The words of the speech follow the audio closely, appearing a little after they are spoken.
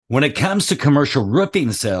When it comes to commercial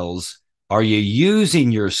roofing sales, are you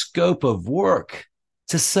using your scope of work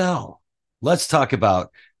to sell? Let's talk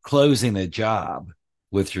about closing a job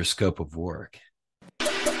with your scope of work.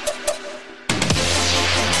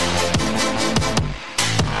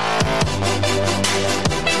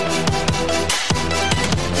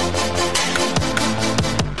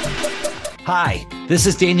 Hi, this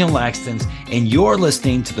is Daniel Laxton, and you're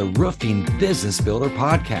listening to the Roofing Business Builder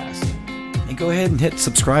Podcast. And go ahead and hit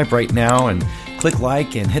subscribe right now and click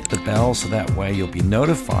like and hit the bell so that way you'll be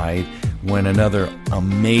notified when another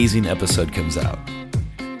amazing episode comes out.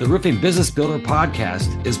 The Roofing Business Builder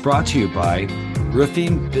Podcast is brought to you by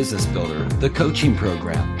Roofing Business Builder, the coaching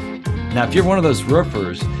program. Now, if you're one of those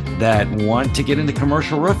roofers that want to get into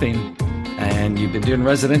commercial roofing and you've been doing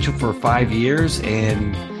residential for 5 years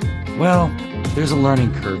and well, there's a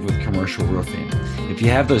learning curve with commercial roofing. If you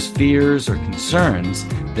have those fears or concerns,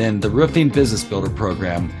 then the Roofing Business Builder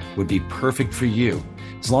program would be perfect for you,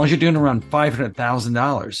 as long as you're doing around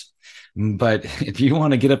 $500,000. But if you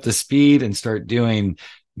want to get up to speed and start doing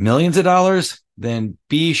millions of dollars, then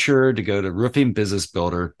be sure to go to Roofing Business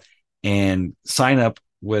Builder and sign up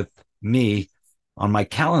with me on my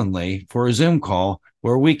Calendly for a Zoom call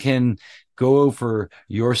where we can go over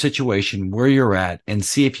your situation, where you're at, and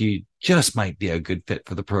see if you just might be a good fit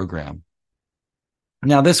for the program.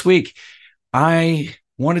 Now, this week, I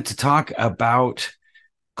wanted to talk about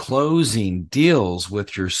closing deals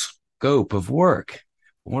with your scope of work.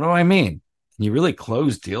 What do I mean? Can you really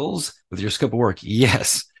close deals with your scope of work?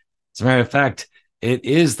 Yes. As a matter of fact, it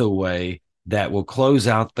is the way that will close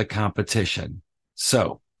out the competition.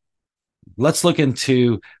 So let's look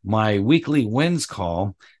into my weekly wins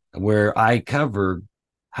call where I cover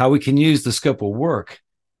how we can use the scope of work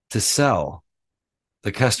to sell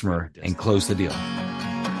the customer and close the deal.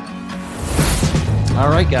 All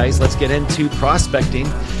right, guys, let's get into prospecting.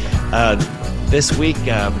 This week,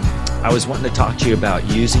 I was wanting to talk to you about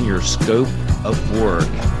using your scope of work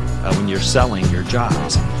when you're selling your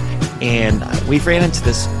jobs. And we've ran into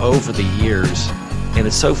this over the years. And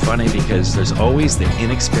it's so funny because there's always the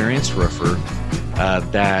inexperienced roofer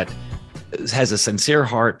that has a sincere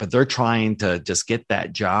heart, but they're trying to just get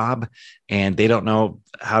that job and they don't know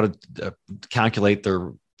how to calculate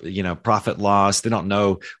their, profit loss. They don't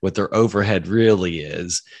know what their overhead really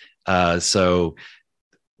is. So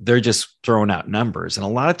they're just throwing out numbers. And a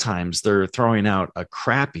lot of times they're throwing out a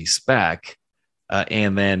crappy spec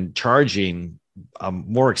and then charging a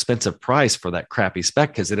more expensive price for that crappy spec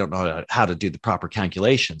because they don't know how to do the proper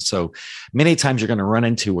calculation. So many times you're going to run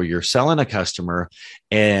into where you're selling a customer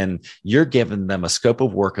and you're giving them a scope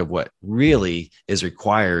of work of what really is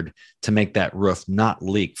required to make that roof not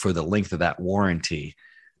leak for the length of that warranty.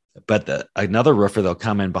 But another roofer that'll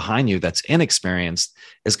come in behind you that's inexperienced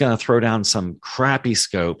is going to throw down some crappy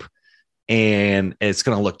scope and it's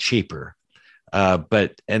going to look cheaper.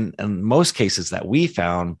 But in most cases that we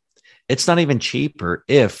found, it's not even cheaper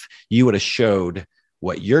if you would have showed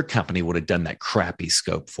what your company would have done that crappy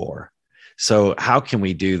scope for. So how can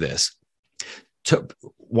we do this?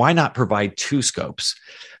 Why not provide two scopes?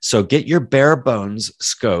 So get your bare bones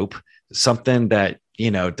scope, something that,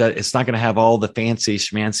 it's not going to have all the fancy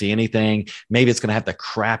schmancy anything. Maybe it's going to have the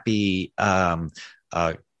crappy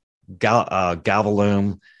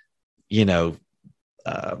galvalume,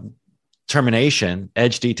 termination,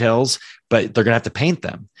 edge details, but they're going to have to paint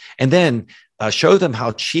them and then show them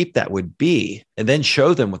how cheap that would be. And then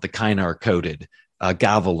show them what the Kynar coated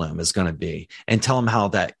galvalume is going to be and tell them how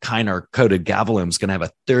that Kynar coated galvalume is going to have a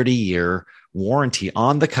 30-year warranty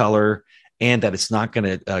on the color and that it's not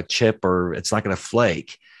going to chip or it's not going to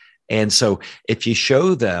flake. And so if you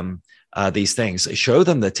show them these things, show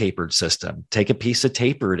them the tapered system, take a piece of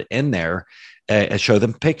tapered in there and show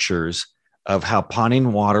them pictures of how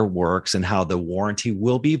ponding water works and how the warranty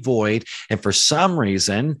will be void. And for some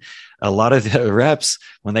reason, a lot of the reps,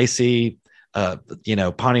 when they see,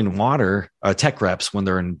 ponding water, tech reps, when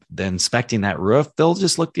they're inspecting that roof, they'll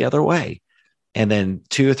just look the other way. And then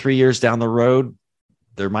 2 or 3 years down the road,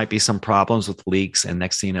 there might be some problems with leaks. And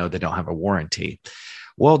next thing you know, they don't have a warranty.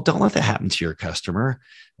 Well, don't let that happen to your customer.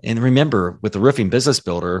 And remember, with the Roofing Business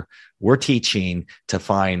Builder, we're teaching to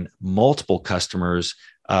find multiple customers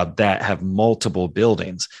that have multiple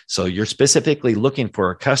buildings. So you're specifically looking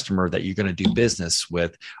for a customer that you're going to do business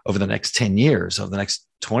with over the next 10 years, over the next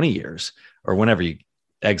 20 years, or whenever you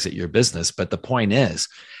exit your business. But the point is,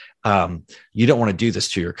 you don't want to do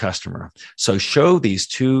this to your customer. So show these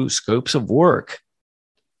two scopes of work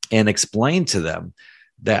and explain to them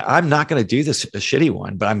that I'm not going to do this a shitty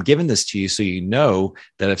one, but I'm giving this to you so you know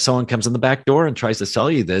that if someone comes in the back door and tries to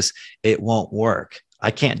sell you this, it won't work.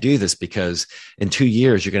 I can't do this because in 2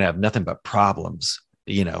 years, you're going to have nothing but problems,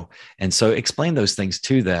 And so explain those things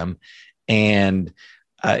to them. And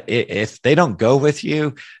if they don't go with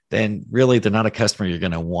you, then really they're not a customer you're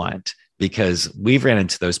going to want, because we've ran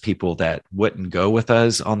into those people that wouldn't go with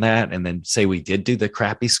us on that. And then say we did do the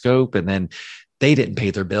crappy scope and then they didn't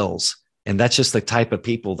pay their bills. And that's just the type of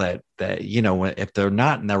people that, if they're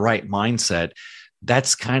not in the right mindset,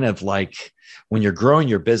 that's kind of like when you're growing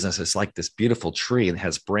your business, it's like this beautiful tree and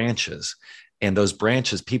has branches, and those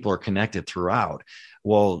branches, people are connected throughout.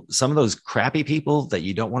 Well, some of those crappy people that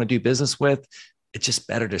you don't want to do business with, it's just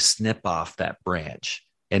better to snip off that branch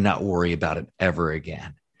and not worry about it ever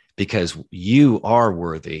again, because you are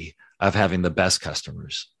worthy of having the best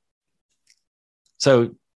customers.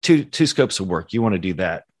 So two scopes of work. You want to do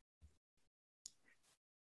that.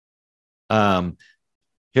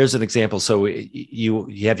 Here's an example. So you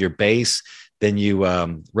have your base, then you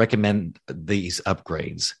recommend these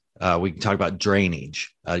upgrades. We can talk about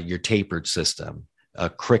drainage, your tapered system,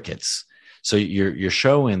 crickets. So you're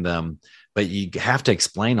showing them, but you have to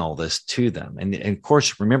explain all this to them. And of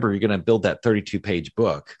course, remember, you're going to build that 32-page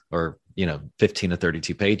book, or 15 to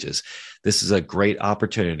 32 pages. This is a great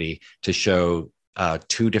opportunity to show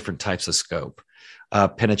 2 different types of scope.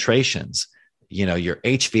 Penetrations, your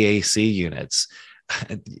HVAC units.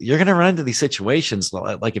 You're going to run into these situations.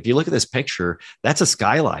 Like if you look at this picture, that's a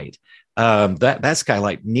skylight. That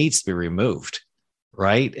skylight needs to be removed,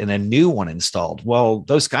 right? And a new one installed. Well,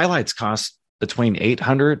 those skylights cost between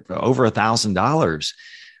 $800 over $1,000.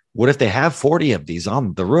 What if they have 40 of these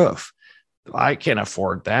on the roof? I can't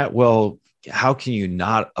afford that. Well, how can you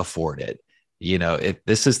not afford it? If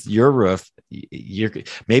this is your roof,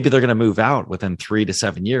 maybe they're going to move out within 3 to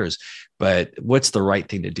 7 years, but what's the right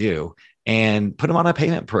thing to do? And put them on a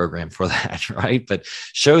payment program for that, right? But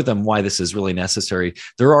show them why this is really necessary.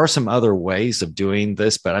 There are some other ways of doing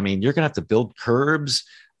this, but I mean, you're going to have to build curbs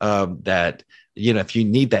that, if you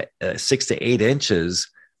need that 6 to 8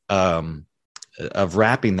 inches of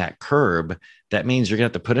wrapping that curb, that means you're going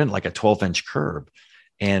to have to put in like a 12-inch curb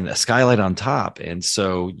and a skylight on top. And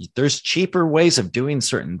so there's cheaper ways of doing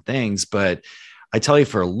certain things, but I tell you,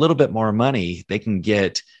 for a little bit more money, they can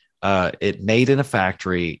get it made in a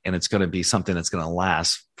factory, and it's going to be something that's going to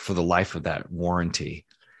last for the life of that warranty.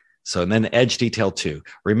 So, and then the edge detail too.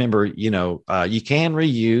 Remember, you can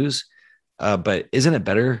reuse, but isn't it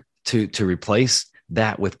better to replace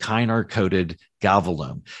that with Kynar coated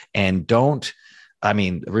Galvalume? And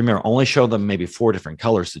remember, only show them maybe 4 different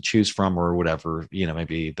colors to choose from, or whatever,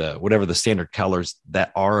 maybe whatever the standard colors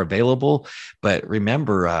that are available. But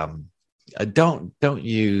remember, don't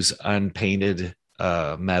use unpainted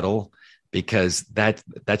metal, because that's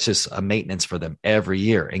just a maintenance for them every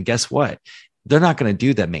year. And guess what? They're not going to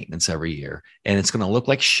do that maintenance every year, and it's going to look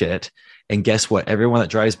like shit. And guess what? Everyone that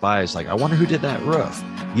drives by is like, I wonder who did that roof.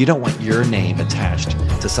 You don't want your name attached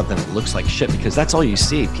to something that looks like shit, because that's all you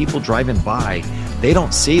see. People driving by, they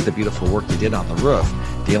don't see the beautiful work you did on the roof.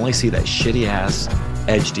 They only see that shitty ass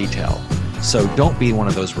edge detail. So don't be one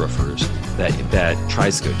of those roofers that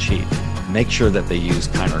tries to go cheap. Make sure that they use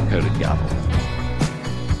Kynar coated Galvalume.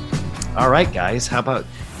 All right, guys, how about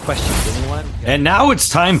questions, anyone? And now it's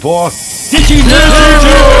time for Did You Know?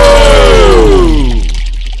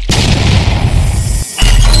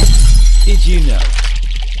 Did you know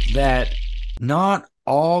that not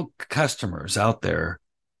all customers out there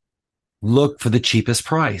look for the cheapest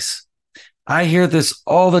price? I hear this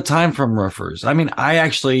all the time from roofers. I mean, I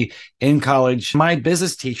actually, in college, my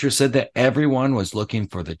business teacher said that everyone was looking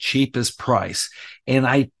for the cheapest price. And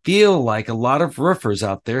I feel like a lot of roofers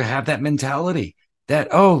out there have that mentality that,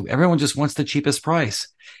 everyone just wants the cheapest price.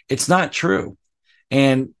 It's not true.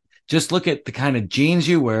 And just look at the kind of jeans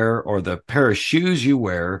you wear or the pair of shoes you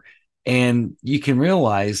wear, and you can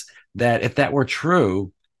realize that if that were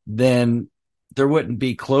true, then there wouldn't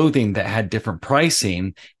be clothing that had different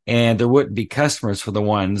pricing, and there wouldn't be customers for the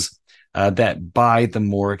ones that buy the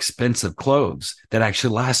more expensive clothes that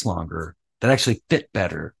actually last longer, that actually fit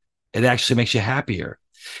better. It actually makes you happier.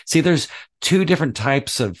 See, there's 2 different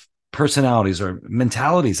types of personalities or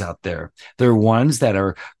mentalities out there. There are ones that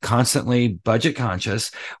are constantly budget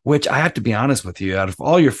conscious, which I have to be honest with you, out of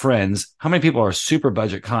all your friends, how many people are super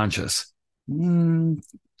budget conscious?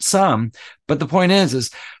 Some, but the point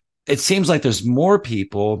is it seems like there's more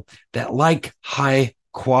people that like high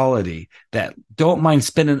quality, that don't mind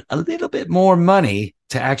spending a little bit more money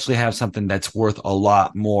to actually have something that's worth a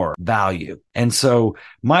lot more value. And so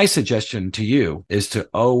my suggestion to you is to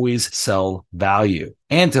always sell value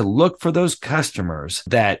and to look for those customers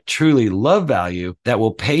that truly love value, that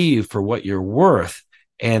will pay you for what you're worth,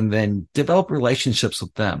 and then develop relationships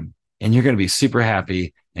with them. and you're going to be super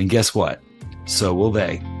happy. And guess what? So will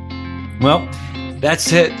they. Well,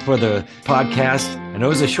 that's it for the podcast. I know it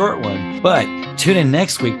was a short one, but tune in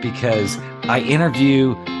next week because I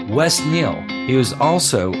interview Wes Neal. He was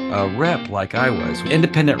also a rep like I was,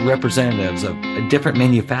 independent representatives of different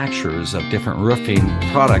manufacturers of different roofing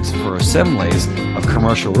products for assemblies of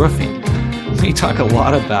commercial roofing. We talk a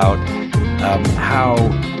lot about how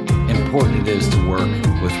important it is to work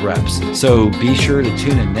with reps. So be sure to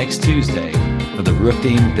tune in next Tuesday for the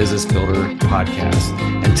Roofing Business Builder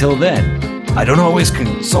podcast. Until then, I don't always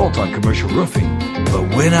consult on commercial roofing,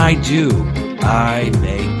 but when I do, I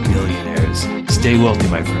make millionaires. Stay wealthy,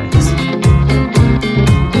 my friends.